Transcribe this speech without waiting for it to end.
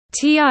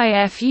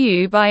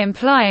TIFU by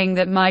implying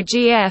that my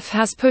GF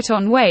has put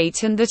on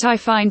weight and that I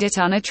find it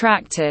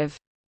unattractive.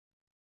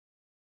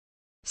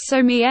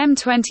 So me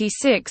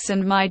M26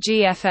 and my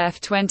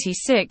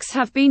GFF26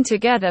 have been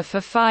together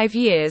for 5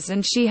 years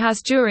and she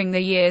has during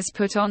the years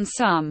put on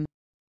some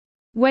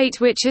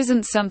weight, which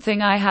isn't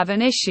something I have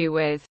an issue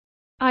with.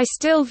 I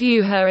still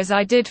view her as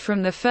I did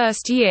from the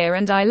first year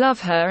and I love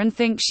her and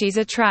think she's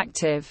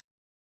attractive.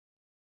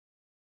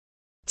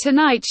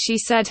 Tonight she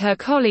said her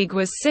colleague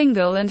was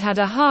single and had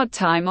a hard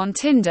time on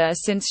Tinder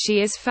since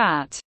she is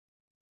fat.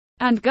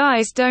 And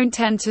guys don't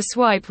tend to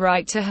swipe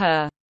right to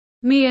her.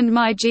 Me and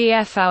my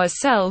GF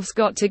ourselves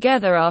got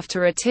together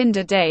after a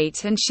Tinder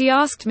date and she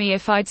asked me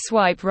if I'd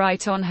swipe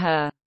right on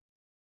her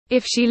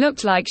if she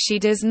looked like she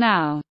does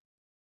now.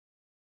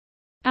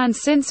 And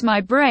since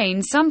my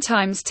brain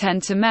sometimes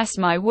tend to mess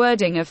my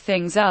wording of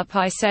things up,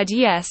 I said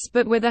yes,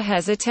 but with a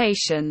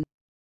hesitation.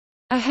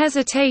 A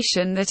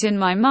hesitation that in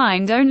my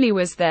mind only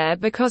was there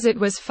because it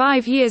was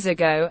 5 years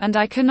ago and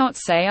I cannot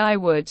say I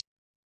would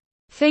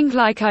think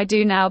like I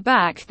do now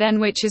back then,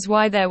 which is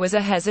why there was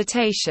a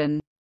hesitation.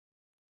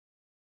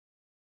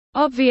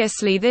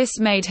 Obviously this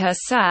made her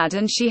sad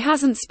and she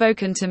hasn't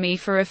spoken to me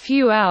for a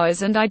few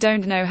hours and I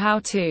don't know how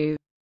to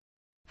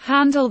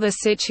handle the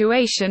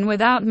situation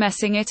without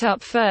messing it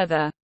up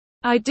further.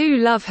 I do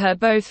love her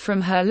both from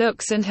her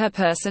looks and her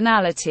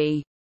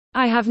personality.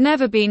 I have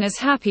never been as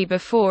happy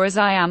before as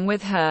I am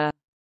with her.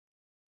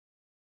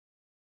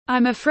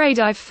 I'm afraid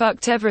I've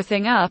fucked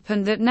everything up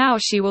and that now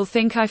she will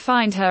think I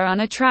find her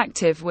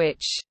unattractive,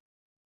 which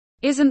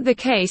isn't the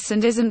case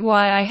and isn't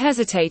why I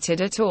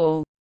hesitated at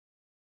all.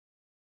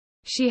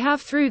 She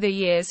have through the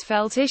years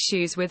felt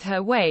issues with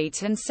her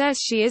weight and says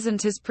she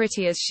isn't as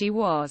pretty as she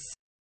was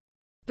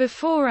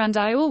before, and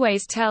I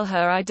always tell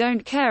her I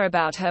don't care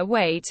about her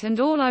weight and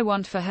all I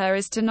want for her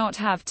is to not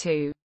have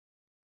to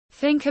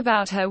think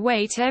about her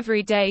weight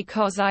every day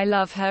 'cause I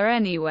love her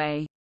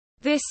anyway.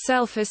 This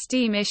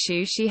self-esteem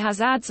issue she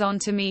has adds on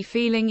to me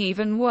feeling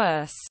even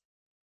worse.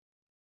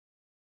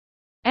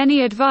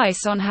 Any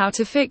advice on how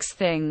to fix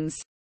things?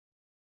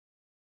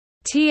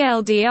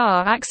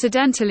 TLDR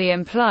accidentally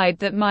implied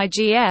that my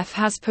GF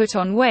has put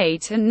on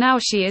weight and now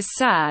she is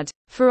sad,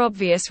 for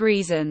obvious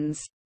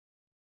reasons.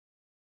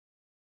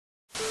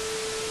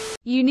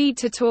 You need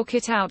to talk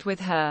it out with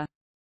her.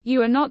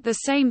 You are not the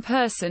same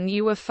person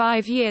you were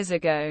 5 years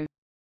ago.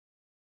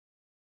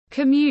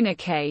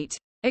 Communicate.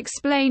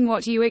 Explain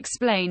what you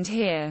explained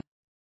here.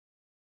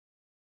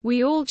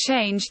 We all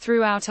change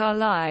throughout our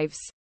lives.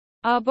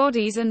 Our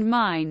bodies and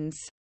minds.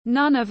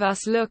 None of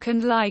us look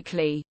and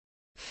likely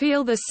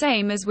feel the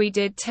same as we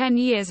did 10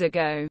 years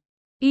ago.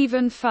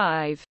 Even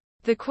 5.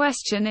 The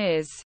question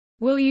is,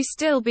 will you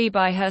still be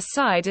by her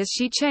side as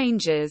she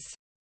changes?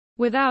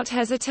 Without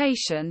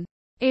hesitation?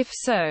 If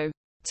so,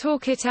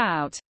 talk it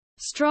out.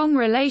 Strong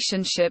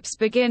relationships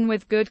begin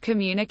with good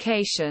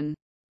communication.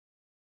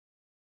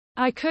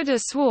 I could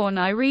have sworn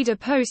I read a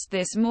post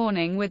this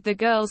morning with the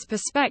girl's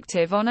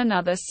perspective on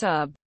another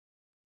sub.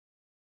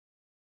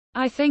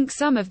 I think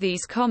some of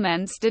these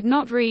comments did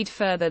not read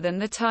further than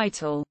the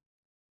title.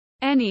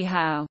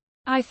 Anyhow,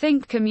 I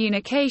think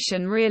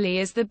communication really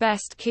is the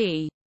best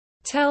key.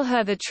 Tell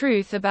her the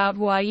truth about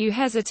why you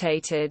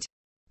hesitated.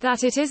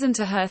 That it isn't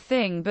a her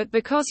thing but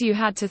because you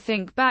had to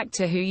think back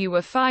to who you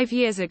were 5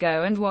 years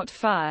ago and what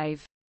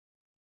 5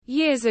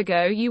 years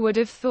ago you would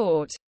have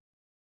thought.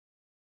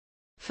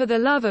 For the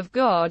love of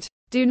God,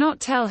 do not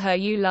tell her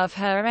you love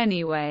her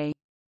anyway.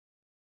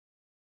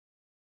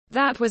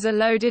 That was a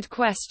loaded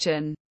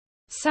question.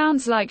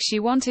 Sounds like she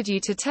wanted you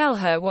to tell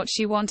her what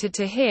she wanted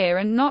to hear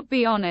and not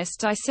be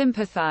honest. I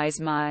sympathize.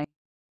 My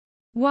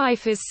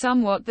wife is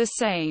somewhat the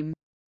same.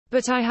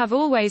 But I have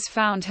always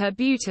found her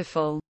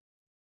beautiful.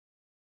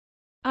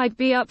 I'd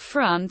be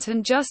upfront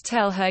and just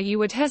tell her you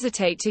would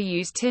hesitate to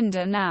use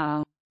Tinder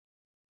now.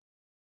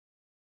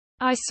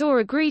 I saw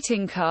a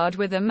greeting card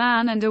with a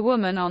man and a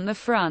woman on the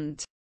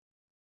front.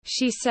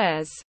 She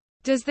says,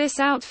 "Does this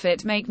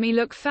outfit make me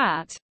look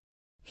fat?"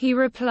 He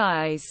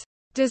replies,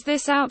 "Does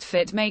this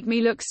outfit make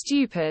me look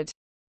stupid?"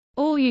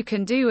 All you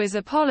can do is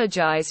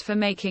apologize for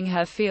making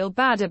her feel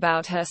bad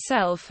about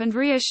herself and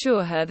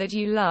reassure her that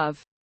you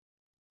love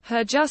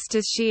her just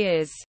as she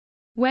is.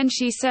 When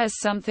she says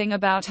something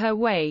about her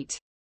weight,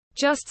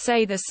 just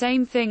say the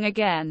same thing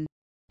again.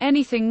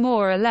 Anything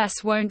more or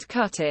less won't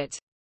cut it.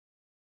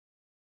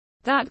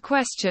 That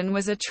question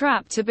was a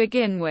trap to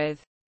begin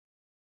with.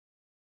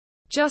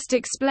 Just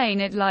explain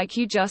it like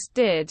you just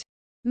did.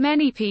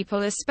 Many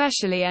people,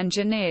 especially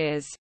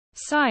engineers,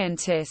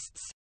 scientists,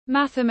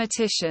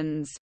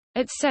 mathematicians,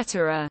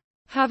 etc.,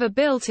 have a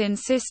built-in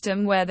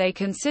system where they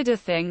consider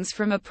things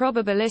from a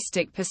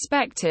probabilistic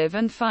perspective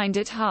and find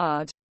it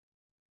hard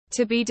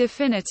to be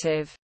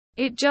definitive.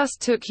 It just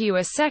took you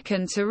a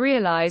second to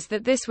realize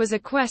that this was a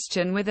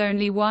question with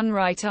only one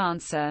right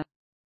answer.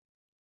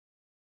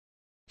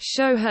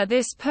 Show her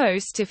this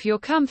post if you're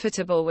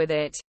comfortable with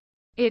it.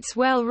 It's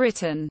well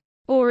written.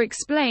 Or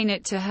explain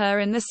it to her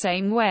in the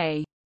same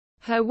way.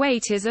 Her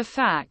weight is a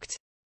fact.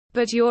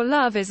 But your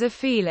love is a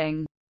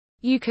feeling.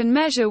 You can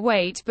measure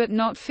weight but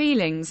not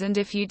feelings, and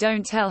if you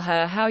don't tell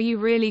her how you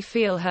really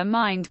feel, her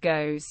mind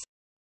goes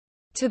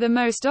to the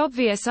most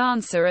obvious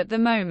answer at the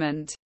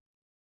moment.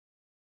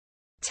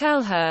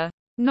 Tell her,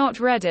 not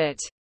read it,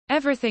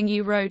 everything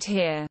you wrote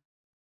here.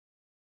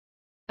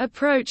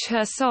 Approach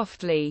her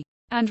softly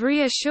and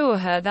reassure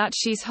her that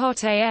she's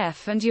hot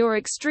AF and you're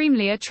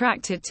extremely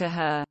attracted to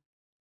her.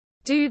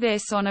 Do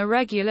this on a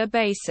regular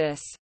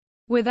basis,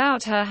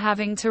 without her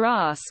having to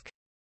ask.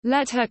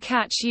 Let her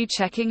catch you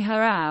checking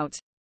her out.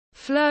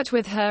 Flirt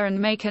with her and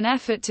make an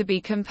effort to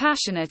be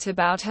compassionate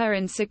about her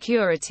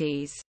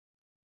insecurities.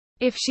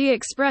 If she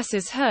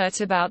expresses hurt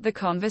about the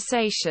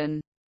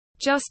conversation,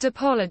 just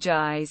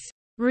apologize.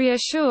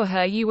 Reassure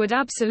her you would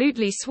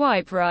absolutely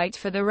swipe right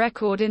for the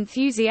record,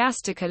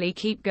 enthusiastically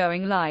keep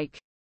going like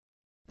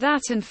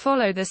that and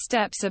follow the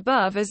steps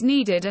above as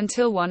needed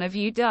until one of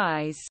you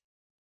dies.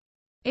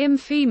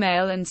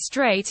 Female and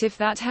straight if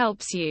that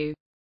helps you.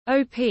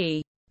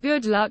 OP.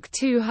 Good luck,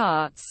 2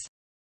 hearts.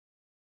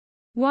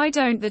 Why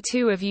don't the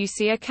two of you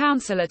see a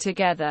counselor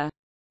together?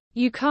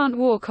 You can't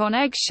walk on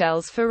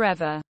eggshells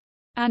forever.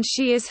 And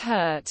she is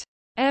hurt.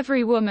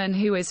 Every woman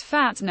who is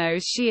fat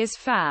knows she is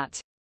fat.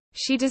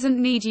 She doesn't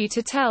need you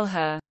to tell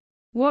her.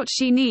 What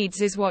she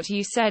needs is what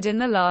you said in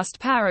the last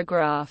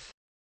paragraph.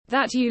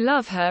 That you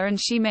love her and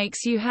she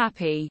makes you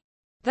happy.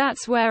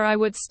 That's where I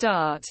would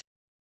start.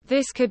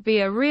 This could be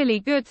a really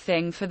good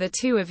thing for the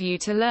two of you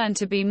to learn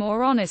to be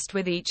more honest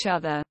with each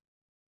other.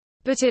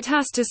 But it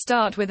has to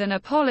start with an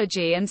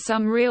apology and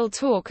some real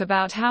talk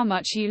about how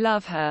much you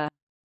love her.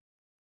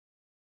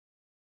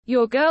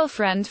 Your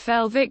girlfriend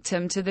fell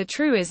victim to the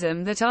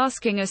truism that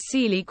asking a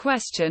silly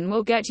question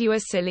will get you a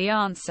silly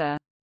answer.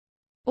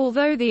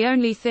 Although the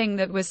only thing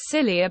that was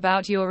silly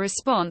about your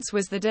response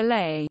was the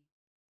delay.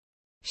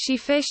 She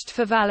fished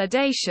for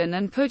validation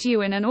and put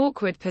you in an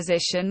awkward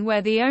position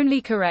where the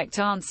only correct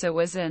answer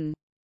was an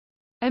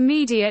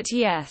immediate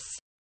yes.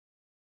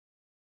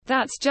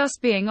 That's just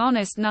being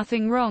honest,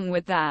 nothing wrong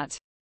with that.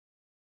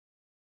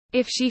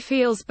 If she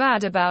feels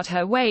bad about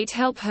her weight,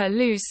 help her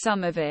lose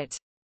some of it,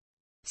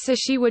 so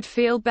she would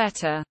feel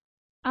better.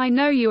 I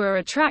know you are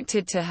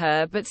attracted to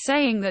her, but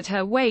saying that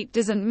her weight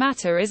doesn't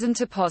matter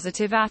isn't a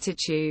positive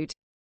attitude.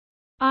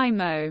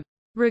 IMO.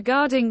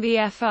 Regarding the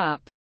F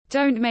up.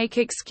 Don't make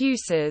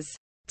excuses.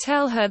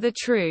 Tell her the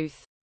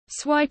truth.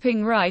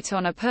 Swiping right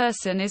on a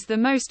person is the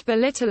most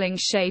belittling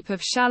shape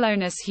of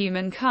shallowness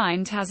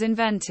humankind has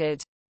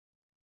invented.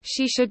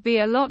 She should be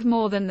a lot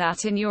more than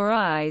that in your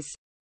eyes.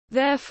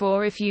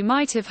 Therefore, if you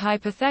might have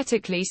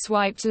hypothetically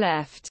swiped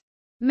left,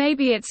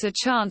 maybe it's a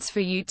chance for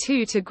you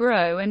two to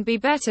grow and be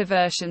better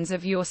versions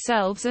of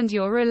yourselves and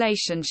your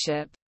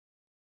relationship.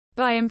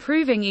 By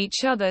improving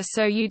each other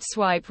so you'd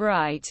swipe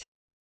right.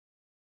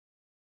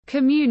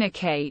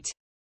 Communicate.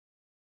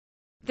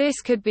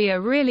 This could be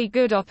a really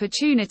good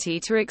opportunity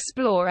to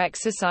explore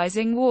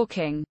exercising,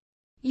 walking,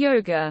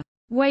 yoga,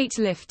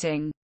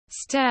 weightlifting,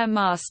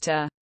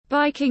 stairmaster,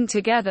 biking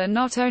together.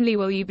 Not only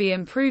will you be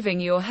improving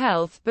your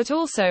health but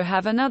also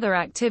have another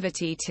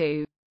activity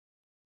to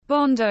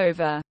bond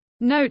over.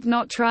 Note,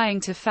 not trying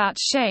to fat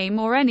shame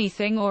or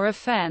anything or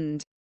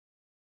offend.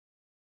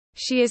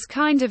 She is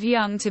kind of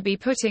young to be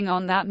putting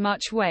on that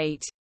much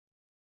weight.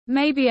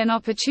 Maybe an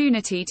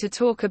opportunity to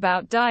talk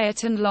about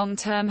diet and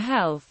long-term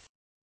health.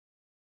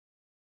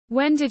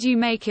 When did you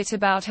make it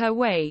about her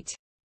weight?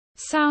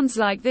 Sounds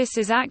like this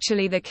is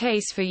actually the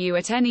case for you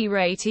at any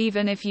rate,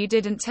 even if you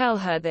didn't tell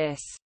her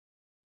this.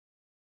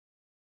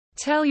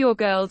 Tell your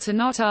girl to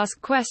not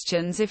ask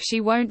questions if she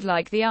won't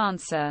like the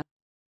answer.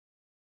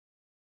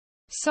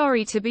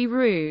 Sorry to be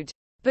rude,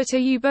 but are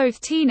you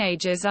both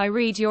teenagers? I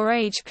read your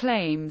age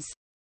claims.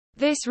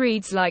 This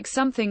reads like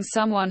something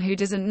someone who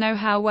doesn't know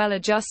how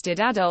well-adjusted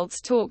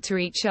adults talk to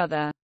each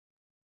other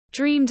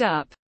dreamed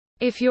up.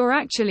 If you're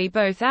actually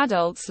both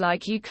adults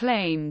like you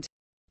claimed,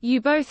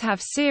 you both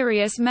have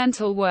serious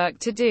mental work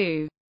to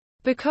do.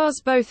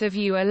 Because both of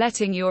you are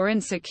letting your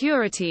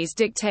insecurities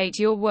dictate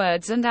your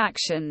words and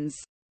actions.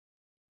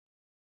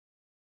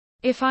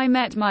 If I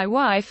met my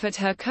wife at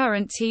her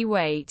current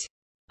weight,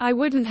 I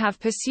wouldn't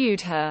have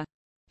pursued her.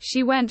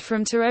 She went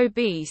from to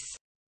obese.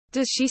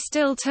 Does she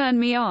still turn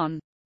me on?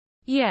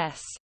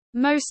 Yes.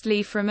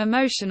 Mostly from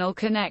emotional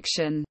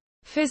connection.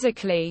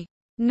 Physically?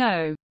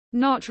 No.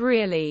 Not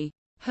really.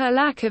 Her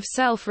lack of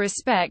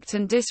self-respect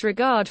and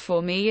disregard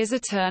for me is a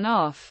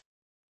turn-off.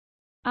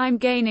 I'm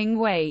gaining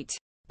weight.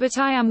 But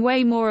I am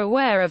way more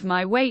aware of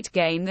my weight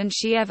gain than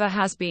she ever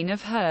has been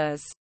of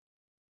hers.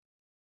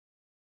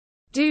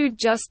 Dude,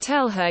 just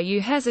tell her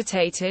you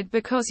hesitated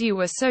because you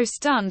were so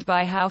stunned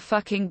by how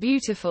fucking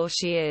beautiful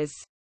she is.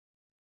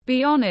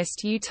 Be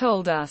honest, you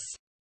told us.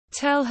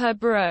 Tell her,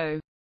 bro.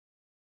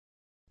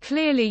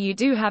 Clearly you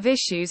do have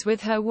issues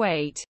with her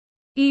weight.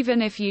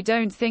 Even if you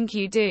don't think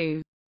you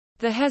do.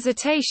 The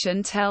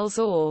hesitation tells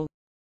all.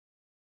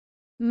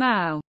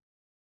 Mao.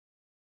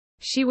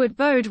 She would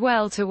bode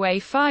well to weigh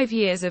 5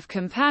 years of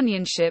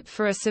companionship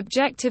for a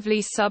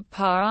subjectively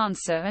subpar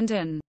answer and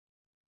an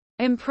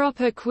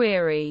improper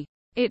query.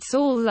 It's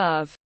all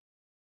love.